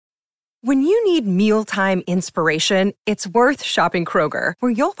When you need mealtime inspiration, it's worth shopping Kroger,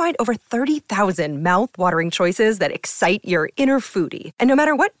 where you'll find over 30,000 mouth-watering choices that excite your inner foodie. And no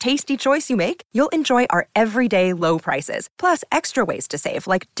matter what tasty choice you make, you'll enjoy our everyday low prices, plus extra ways to save,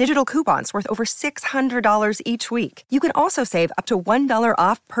 like digital coupons worth over $600 each week. You can also save up to $1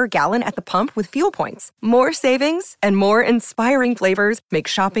 off per gallon at the pump with fuel points. More savings and more inspiring flavors make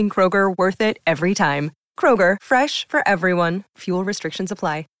shopping Kroger worth it every time. Kroger, fresh for everyone. Fuel restrictions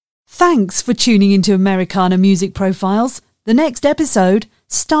apply. Thanks for tuning into Americana Music Profiles. The next episode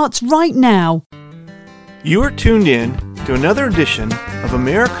starts right now. You are tuned in to another edition of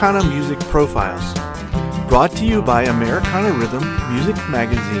Americana Music Profiles, brought to you by Americana Rhythm Music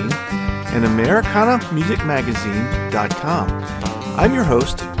Magazine and AmericanaMusicMagazine.com. I'm your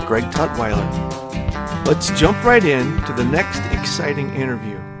host, Greg Tutwiler. Let's jump right in to the next exciting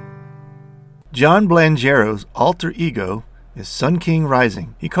interview. John Blangero's alter ego is Sun King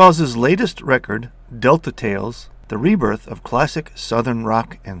Rising. He calls his latest record, Delta Tales, the rebirth of classic Southern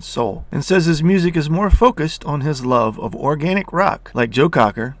rock and soul, and says his music is more focused on his love of organic rock, like Joe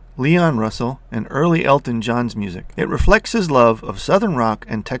Cocker, Leon Russell, and early Elton John's music. It reflects his love of Southern rock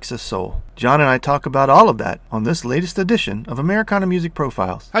and Texas soul. John and I talk about all of that on this latest edition of Americana Music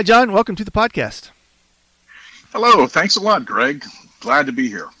Profiles. Hi, John. Welcome to the podcast. Hello. Thanks a lot, Greg. Glad to be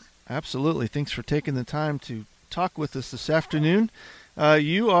here. Absolutely. Thanks for taking the time to talk with us this afternoon.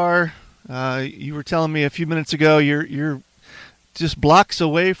 You were telling me a few minutes ago you're just blocks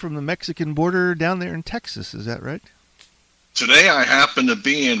away from the Mexican border down there in Texas. Is that right? Today I happen to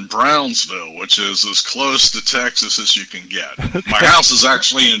be in Brownsville, which is as close to Texas as you can get. Okay. My house is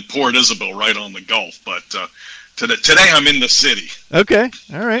actually in Port Isabel, right on the Gulf, but today I'm in the city. Okay,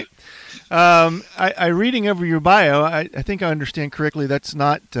 all right. I reading over your bio, I think I understand correctly. That's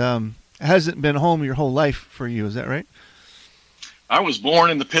not hasn't been home your whole life for you. Is that right? I was born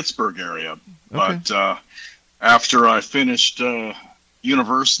in the Pittsburgh area, but after I finished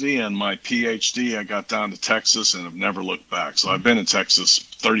university and my PhD, I got down to Texas and have never looked back. So I've been in Texas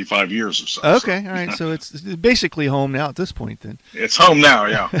 35 years or so. Okay, all right. So it's basically home now at this point then. It's home now,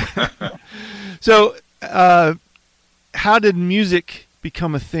 yeah. So how did music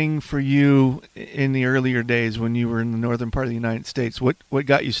become a thing for you in the earlier days when you were in the northern part of the United States? What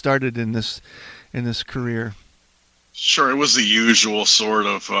got you started in this career? Sure, it was the usual sort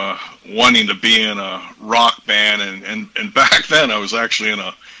of wanting to be in a rock band, and back then I was actually in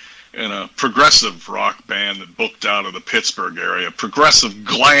a progressive rock band that booked out of the Pittsburgh area. Progressive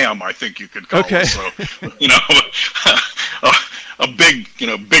glam, I think you could call it. So, a big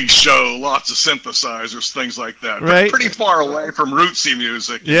show, lots of synthesizers, things like that. Right. But pretty far away from rootsy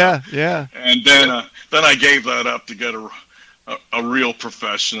music. Yeah. And then I gave that up to get a real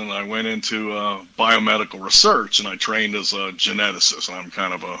profession, and I went into biomedical research, and I trained as a geneticist. I'm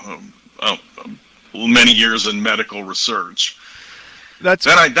kind of many years in medical research. Then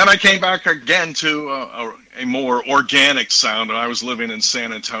I came back again to a more organic sound. I was living in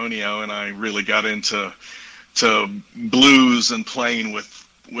San Antonio, and I really got into blues and playing with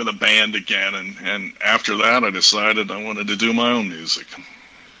a band again. And after that, I decided I wanted to do my own music.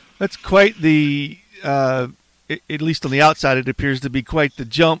 That's quite the, at least on the outside, it appears to be quite the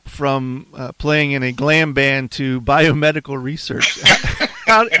jump from playing in a glam band to biomedical research.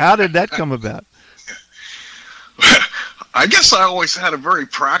 How did that come about? I guess I always had a very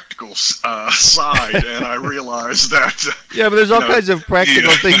practical side, and I realized that. Yeah, but there's all kinds of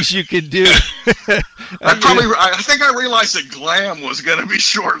practical things you could do. I think I realized that glam was going to be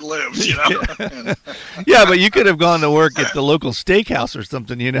short-lived, Yeah, but you could have gone to work at the local steakhouse or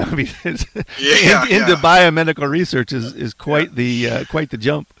something, into biomedical research is quite the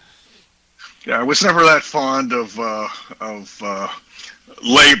jump. Yeah, I was never that fond of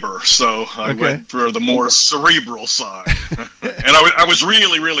labor, so I went for the more cerebral side. And I was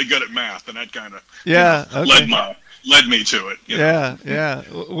really, really good at math, and that kind of led me to it. Yeah.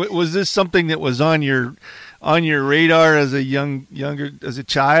 Was this something that was on your radar as a as a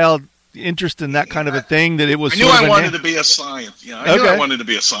child? Interest in that kind of a thing, that it was. I knew I wanted to be a scientist. I knew I wanted to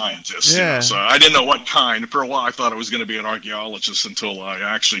be a scientist. Yeah. So I didn't know what kind. For a while, I thought I was going to be an archaeologist until I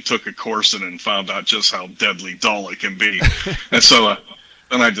actually took a course in it and found out just how deadly dull it can be. And so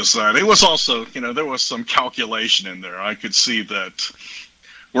then I decided it was also, there was some calculation in there. I could see that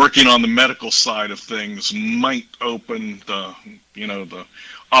working on the medical side of things might open the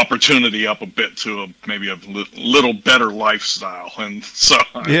opportunity up a bit to maybe a little better lifestyle, and so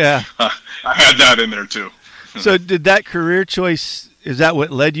I had that in there too. So did that career choice, is that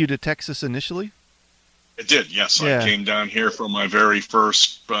what led you to Texas initially? It did, yes. I came down here for my very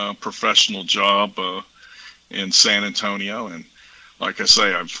first professional job in San Antonio, and like I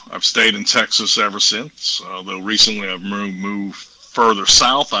say, I've stayed in Texas ever since. Though recently I've moved further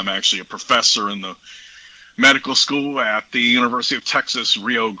south. I'm actually a professor in the medical school at the University of Texas,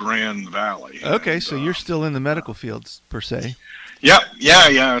 Rio Grande Valley. Okay, so you're still in the medical fields per se. Yeah.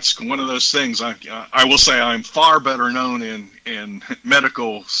 It's one of those things. I will say I'm far better known in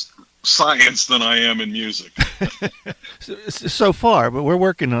medical science than I am in music. so far, but we're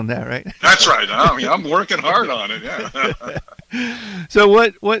working on that, right? That's right. I'm working hard on it. Yeah. So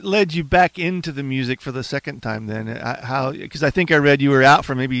what led you back into the music for the second time then? How? Because I think I read you were out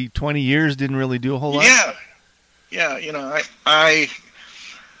for maybe 20 years, didn't really do a whole lot. Yeah. I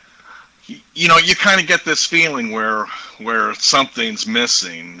you kind of get this feeling where something's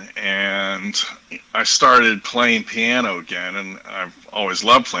missing, and I started playing piano again, and I've always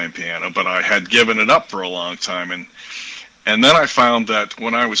loved playing piano, but I had given it up for a long time, and then I found that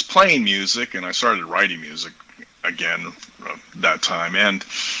when I was playing music, and I started writing music again that time, and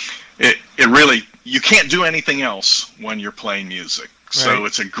it really, you can't do anything else when you're playing music. So Right.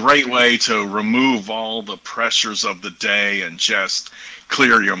 it's a great way to remove all the pressures of the day and just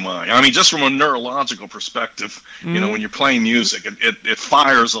clear your mind. I mean, just from a neurological perspective, when you're playing music, it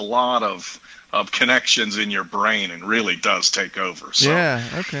fires a lot of connections in your brain and really does take over. So, Yeah,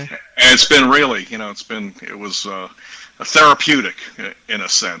 okay. and it's been really, it was a therapeutic in a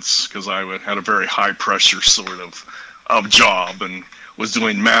sense, because I had a very high pressure sort of job and was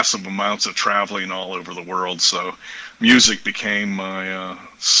doing massive amounts of traveling all over the world. So music became my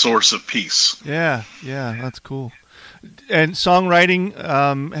source of peace. Yeah, that's cool. And songwriting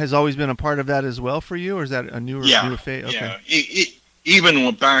has always been a part of that as well for you, or is that a newer phase? Okay. Yeah.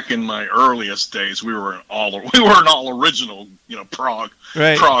 Even back in my earliest days, we were an all original, prog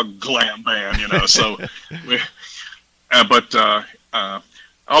glam band, So,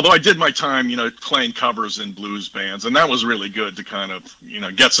 although I did my time, playing covers in blues bands, and that was really good to kind of,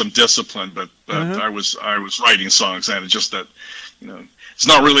 get some discipline. But I was writing songs, and it's just that, it's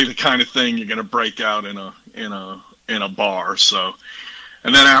not really the kind of thing you're going to break out in a bar. So,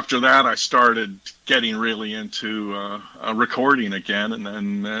 and then after that, I started getting really into recording again, and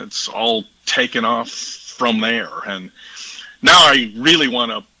then it's all taken off from there. And now I really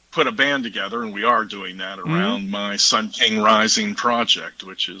want to put a band together, and we are doing that around my Sun King Rising project,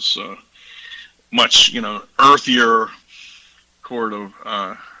 which is much, earthier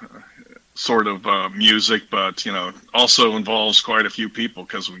sort of music, but also involves quite a few people,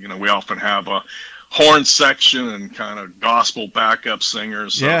 because we often have a horn section and kind of gospel backup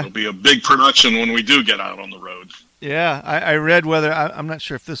singers. So it'll be a big production when we do get out on the road. Yeah, I read I'm not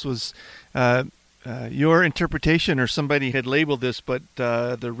sure if this was your interpretation or somebody had labeled this, but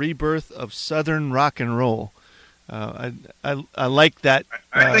the rebirth of Southern rock and roll. I like that.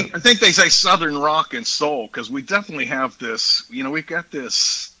 I think they say Southern rock and soul, because we definitely have this. We've got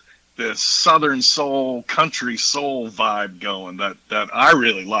this Southern soul, country soul vibe going that I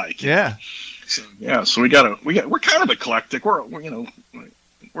really like. Yeah. So we're kind of eclectic. We're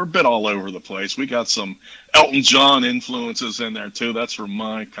a bit all over the place. We got some Elton John influences in there too. That's from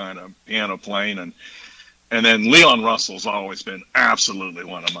my kind of piano playing, and then Leon Russell's always been absolutely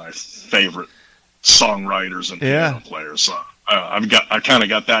one of my favorite songwriters and piano players. So I kind of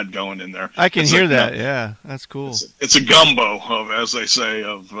got that going in there. I can hear that. Yeah, that's cool. It's a gumbo of, as they say,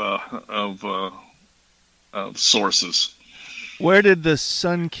 of sources. Where did the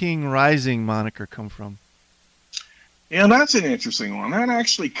Sun King Rising moniker come from? Yeah, that's an interesting one. That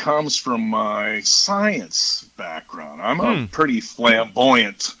actually comes from my science background. I'm a pretty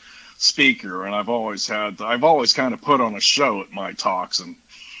flamboyant speaker, and I've always kind of put on a show at my talks,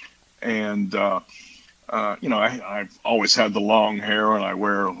 and I've always had the long hair, and I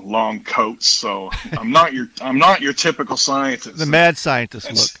wear long coats, so I'm not your typical scientist. The mad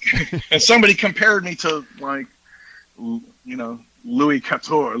scientist look. And somebody compared me to, like, Louis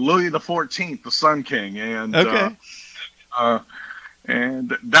XIV, the Sun King, and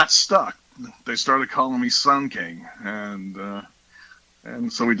and that stuck. They started calling me Sun King, and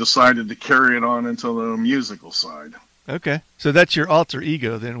so we decided to carry it on into the musical side. Okay, so that's your alter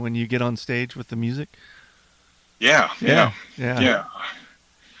ego then when you get on stage with the music. Yeah.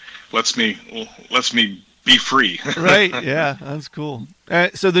 Lets me be free. Right. Yeah, that's cool.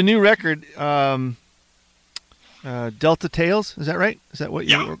 So the new record. Delta Tales, is that right? Is that what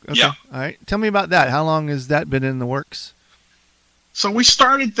you were? Okay. Yeah. All right. Tell me about that. How long has that been in the works? So we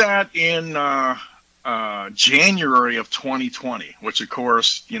started that in January of 2020, which of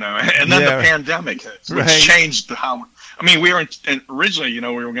course, and then the pandemic hit, which changed how. I mean, we were originally,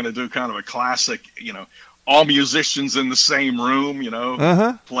 we were going to do kind of a classic, all musicians in the same room,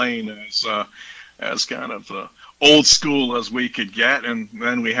 playing as kind of old school as we could get, and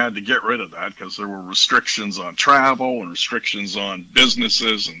then we had to get rid of that because there were restrictions on travel and restrictions on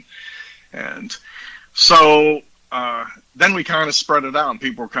businesses, and so then we kind of spread it out, and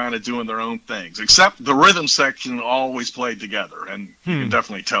people were kind of doing their own things. Except the rhythm section always played together, and you can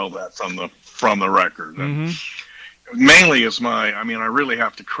definitely tell that from the record. And mainly is I really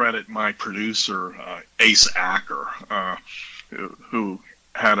have to credit my producer, Ace Acker, who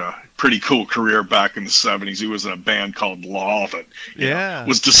had a pretty cool career back in the 70s. He was in a band called Law that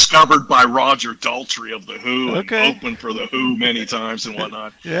was discovered by Roger Daltrey of The Who and opened for The Who many times and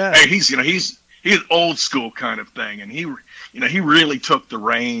whatnot. Hey, he's an old school kind of thing, and he really took the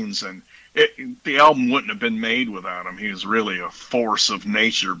reins, and the album wouldn't have been made without him. He was really a force of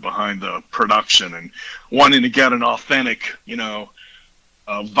nature behind the production and wanting to get an authentic,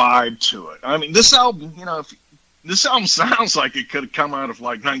 vibe to it. I mean, this album, this album sounds like it could have come out of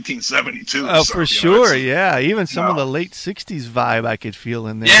like 1972. Oh, for sure, yeah. Even some of the late 60s vibe I could feel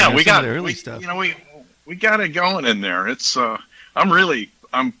in there. Yeah, we got the early stuff. We got it going in there. It's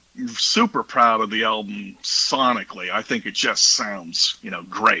I'm super proud of the album sonically. I think it just sounds,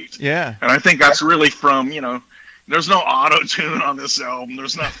 great. Yeah. And I think that's really from, there's no auto-tune on this album.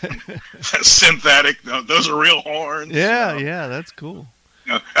 There's nothing synthetic. Those are real horns. Yeah, that's cool.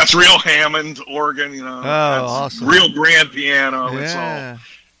 That's real Hammond organ, Oh, that's awesome. Real grand piano. Yeah. It's all.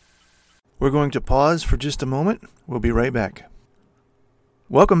 We're going to pause for just a moment. We'll be right back.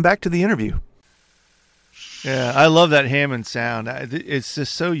 Welcome back to the interview. Yeah, I love that Hammond sound. It's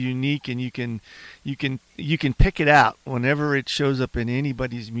just so unique, and you can pick it out whenever it shows up in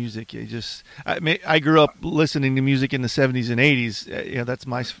anybody's music. I grew up listening to music in the 70s and 80s. That's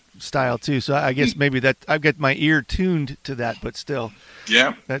my style too. So I guess maybe that I've got my ear tuned to that, but still,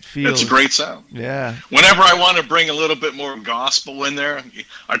 that feels. It's a great sound. Yeah. Whenever I want to bring a little bit more gospel in there,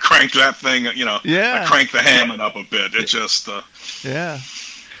 I crank that thing. I crank the Hammond up a bit. It just. Yeah.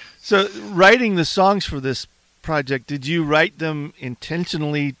 So, writing the songs for this project, did you write them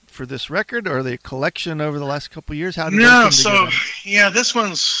intentionally for this record, or are they a collection over the last couple of years? How did this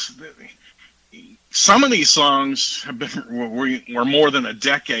one's. Some of these songs have been were more than a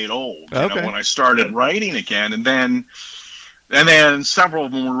decade old when I started writing again, and then several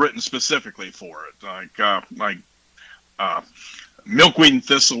of them were written specifically for it, like Milkweed and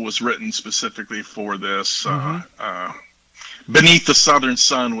Thistle was written specifically for this. Beneath the Southern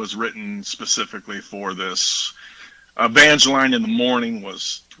Sun was written specifically for this. Evangeline in the Morning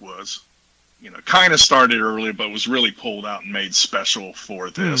was kind of started earlier, but was really pulled out and made special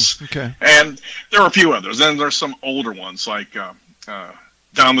for this. And there were a few others. And there's some older ones, like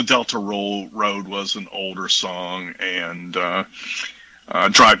Down the Delta Road was an older song, and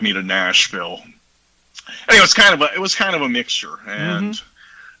Drive Me to Nashville. Anyway, it was kind of a mixture, and.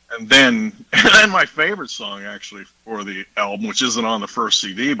 And then my favorite song, actually, for the album, which isn't on the first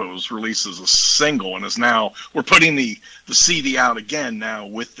CD, but was released as a single, and we're putting the CD out again now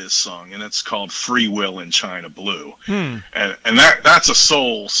with this song, and it's called Free Will in China Blue. And that's a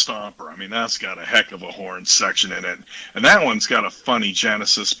soul stomper. I mean, that's got a heck of a horn section in it. And that one's got a funny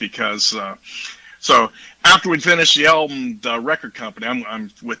genesis because... So after we finished the album, the record company, I'm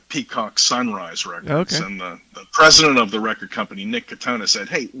with Peacock Sunrise Records, and the president of the record company, Nick Katona, said,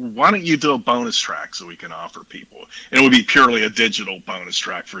 "Hey, why don't you do a bonus track so we can offer people?" And it would be purely a digital bonus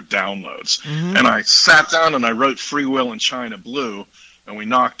track for downloads. And I sat down and I wrote Free Will in China Blue, and we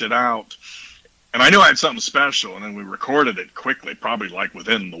knocked it out. And I knew I had something special, and then we recorded it quickly, probably like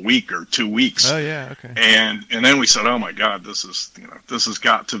within the week or 2 weeks. Oh yeah, okay. And then we said, "Oh my God, this has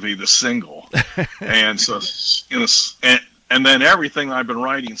got to be the single." And so, and then everything I've been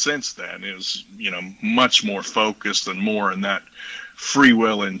writing since then is, much more focused and more in that Free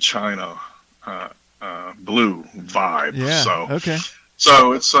Will in China Blue vibe. Yeah.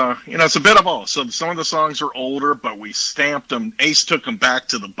 So it's it's a bit of all. So some of the songs are older, but we stamped them. Ace took them back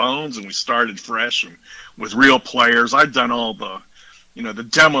to the bones, and we started fresh and with real players. I'd done all the, the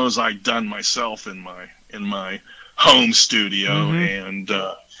demos I'd done myself in my home studio, and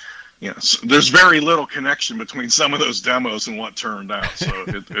so there's very little connection between some of those demos and what turned out. So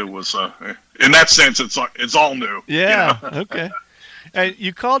it was in that sense, it's all new. Yeah. Okay. And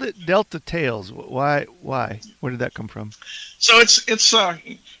you called it Delta Tales. Why? Where did that come from? So it's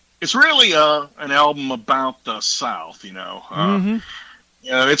really an album about the South.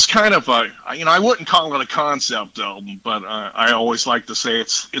 It's kind of I wouldn't call it a concept album, but I always like to say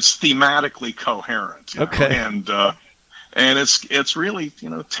it's thematically coherent. And it's really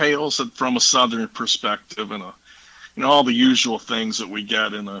tales from a Southern perspective, and all the usual things that we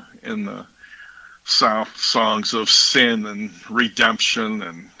get in the South, songs of sin and redemption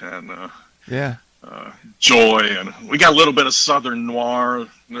and joy, and we got a little bit of Southern noir.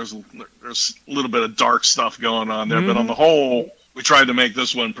 There's a little bit of dark stuff going on there, but on the whole, we tried to make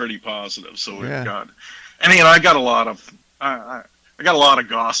this one pretty positive. So we've got, and I got a lot of I got a lot of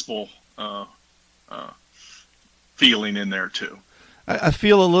gospel feeling in there too. I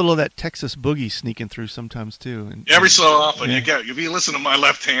feel a little of that Texas boogie sneaking through sometimes too. And every so often, if you listen to my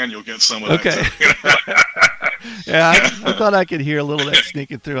left hand, you'll get some of that. Okay. Yeah, I thought I could hear a little of that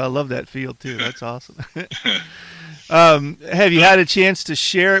sneaking through. I love that feel too. That's awesome. Have you had a chance to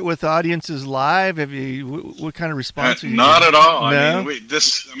share it with audiences live? Have you? What kind of response? Not at all. No? We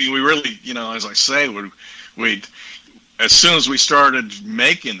really, as I say, we as soon as we started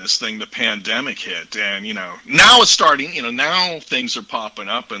making this thing, the pandemic hit, and now it's starting. Now things are popping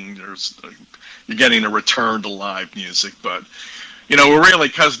up, and you're getting a return to live music. But we're really,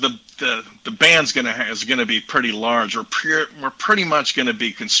 because the band's is gonna be pretty large. We're pretty much gonna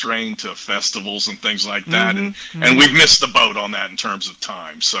be constrained to festivals and things like that, and we've missed the boat on that in terms of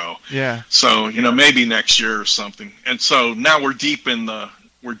time. So maybe next year or something. And so now we're deep in the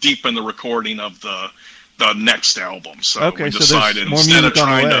recording of the next album. So we decided instead of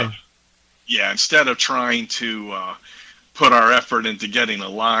trying to put our effort into getting a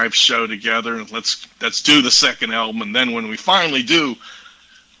live show together, let's do the second album, and then when we finally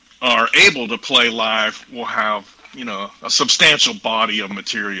are able to play live, we'll have a substantial body of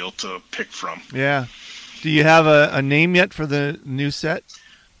material to pick from. Yeah. Do you have a name yet for the new set?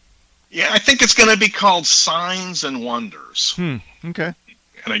 Yeah, I think it's going to be called Signs and Wonders. Okay.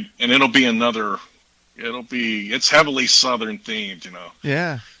 And it's heavily Southern themed,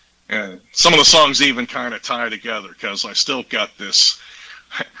 Yeah. And some of the songs even kind of tie together, because I still got this.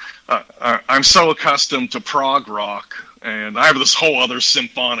 I'm so accustomed to prog rock, and I have this whole other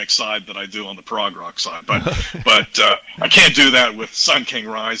symphonic side that I do on the prog rock side, but I can't do that with Sun King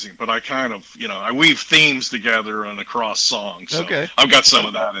Rising. But I kind of, I weave themes together and across songs. So I've got some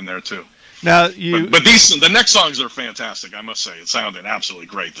of that in there too. Now but the next songs are fantastic. I must say, it sounded absolutely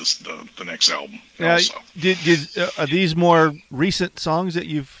great. The next album. Yeah. Are these more recent songs that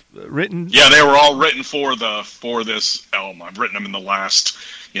you've written? Yeah, they were all written for this album. I've written them in the last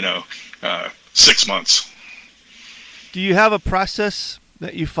 6 months. Do you have a process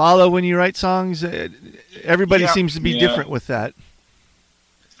that you follow when you write songs? Everybody seems to be different with that.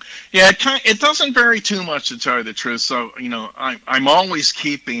 Yeah, it doesn't vary too much, to tell you the truth. So, I'm always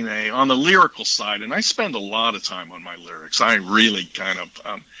keeping on the lyrical side, and I spend a lot of time on my lyrics. I really kind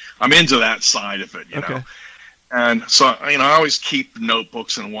of, I'm into that side of it, know. And so, I always keep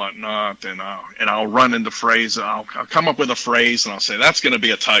notebooks and whatnot, and I'll run into phrases. I'll come up with a phrase, and I'll say, that's going to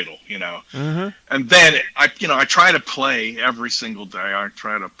be a title, And then, I try to play every single day. I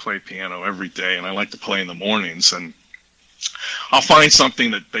try to play piano every day, and I like to play in the mornings, and I'll find something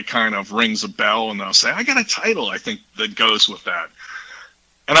that kind of rings a bell, and I'll say, I got a title I think that goes with that,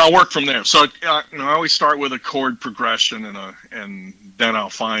 and I'll work from there. So I always start with a chord progression, and then I'll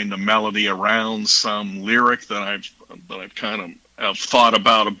find a melody around some lyric that I've kind of thought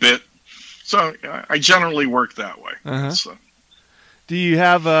about a bit. So I generally work that way. So. Do you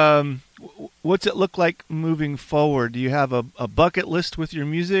have what's it look like moving forward? Do you have a bucket list with your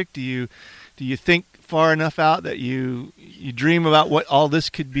music? Do you think far enough out that you dream about what all this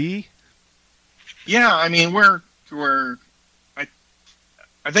could be? Yeah, I mean, I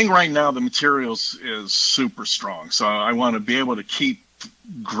think right now the materials is super strong, so I want to be able to keep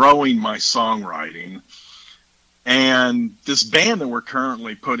growing my songwriting. And this band that we're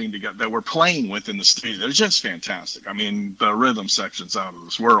currently putting together, that we're playing with in the studio, they're just fantastic. I mean, the rhythm section's out of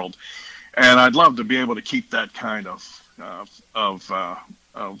this world, and I'd love to be able to keep that kind of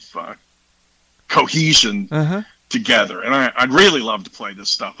cohesion together. And I'd really love to play this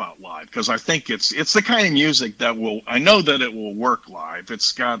stuff out live, because I think it's the kind of music that I know that it will work live.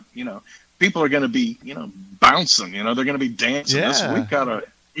 It's got, people are going to be, bouncing, they're going to be dancing. Yeah.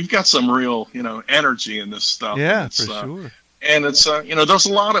 We've got some real, energy in this stuff. Yeah, for sure. And it's, there's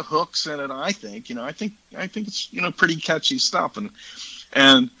a lot of hooks in it. I think it's, pretty catchy stuff.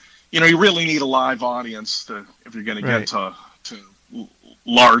 And, you really need a live audience if you're going to get to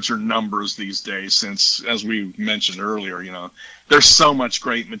larger numbers these days, since, as we mentioned earlier, there's so much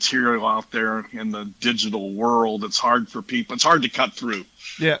great material out there in the digital world. It's hard to cut through.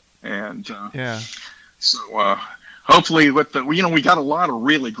 Yeah. And so hopefully we got a lot of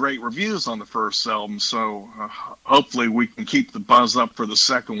really great reviews on the first album, so hopefully we can keep the buzz up for the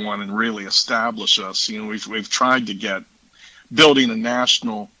second one and really establish us. We've tried to get building a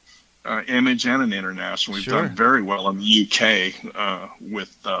national image and an international. We've done very well in the UK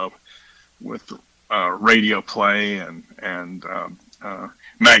with radio play and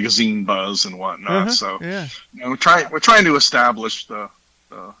magazine buzz and whatnot. Uh-huh. So Yeah. we're trying to establish the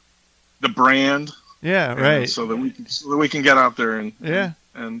brand. Yeah. Right. So that we can get out there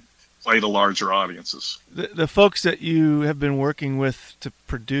and play to larger audiences. The folks that you have been working with to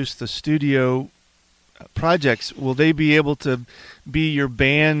produce the studio projects, will they be able to be your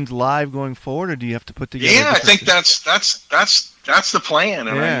band live going forward, or do you have to put together? Yeah, I think that's the plan.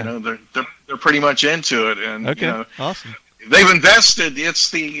 Yeah. And they're pretty much into it, and Okay. Awesome. they've invested. It's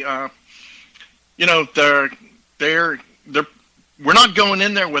the they're we're not going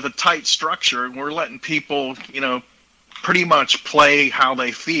in there with a tight structure. We're letting people pretty much play how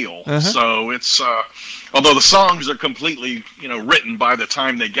they feel. Uh-huh. So it's although the songs are completely written by the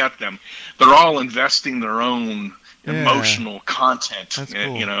time they get them, they're all investing their own emotional content. That's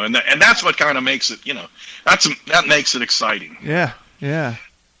cool. And that's what kind of makes it that makes it exciting. Yeah.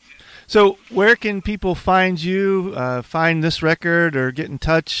 So where can people find you, find this record, or get in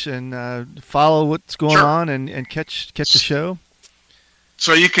touch and follow what's going on and catch the show?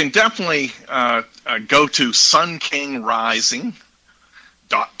 So you can definitely go to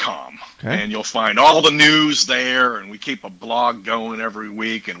sunkingrising.com, and you'll find all the news there, and we keep a blog going every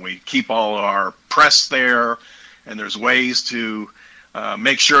week, and we keep all our press there, and there's ways to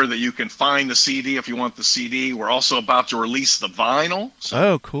make sure that you can find the CD if you want the CD. We're also about to release the vinyl.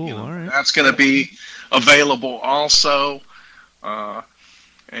 So, cool. All right. That's going to be available also.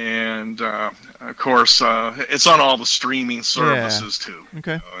 And of course, it's on all the streaming services too.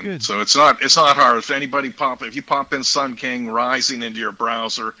 Okay, good. So it's not hard. If you pop in Sun King Rising into your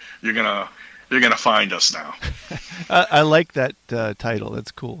browser, you're gonna find us now. I like that title.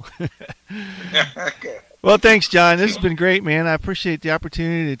 That's cool. Well, thanks, John. This has been great, man. I appreciate the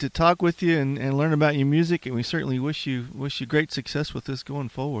opportunity to talk with you and learn about your music, and we certainly wish you great success with this going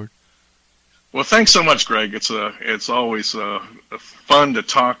forward. Well, thanks so much, Greg. It's always fun to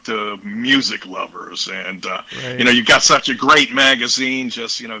talk to music lovers, and you've got such a great magazine.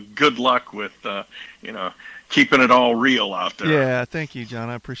 Just good luck with keeping it all real out there. Yeah, thank you, John.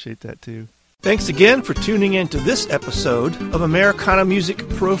 I appreciate that too. Thanks again for tuning in to this episode of Americana Music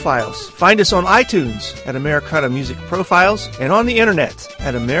Profiles. Find us on iTunes at Americana Music Profiles and on the internet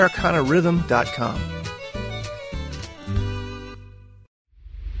at AmericanaRhythm.com.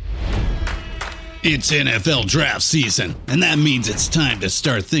 It's NFL draft season, and that means it's time to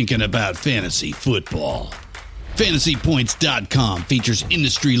start thinking about fantasy football. FantasyPoints.com features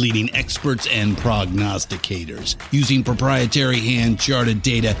industry-leading experts and prognosticators using proprietary hand-charted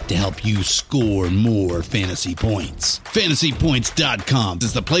data to help you score more fantasy points. FantasyPoints.com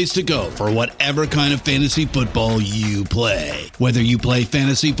is the place to go for whatever kind of fantasy football you play. Whether you play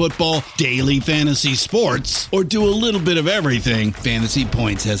fantasy football, daily fantasy sports, or do a little bit of everything, Fantasy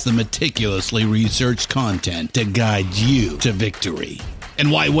Points has the meticulously researched content to guide you to victory. And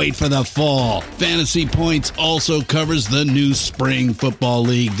why wait for the fall? Fantasy Points also covers the new spring football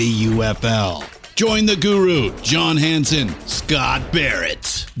league, the UFL. Join the guru, John Hansen, Scott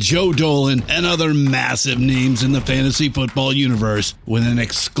Barrett, Joe Dolan, and other massive names in the fantasy football universe with an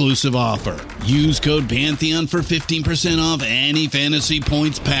exclusive offer. Use code Pantheon for 15% off any Fantasy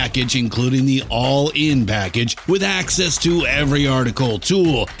Points package, including the all-in package, with access to every article,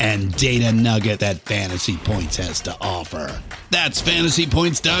 tool, and data nugget that Fantasy Points has to offer. That's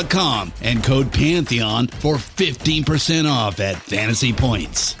FantasyPoints.com and code Pantheon for 15% off at Fantasy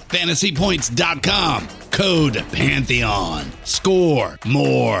Points. FantasyPoints.com, code Pantheon. Score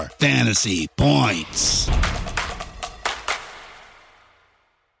more fantasy points.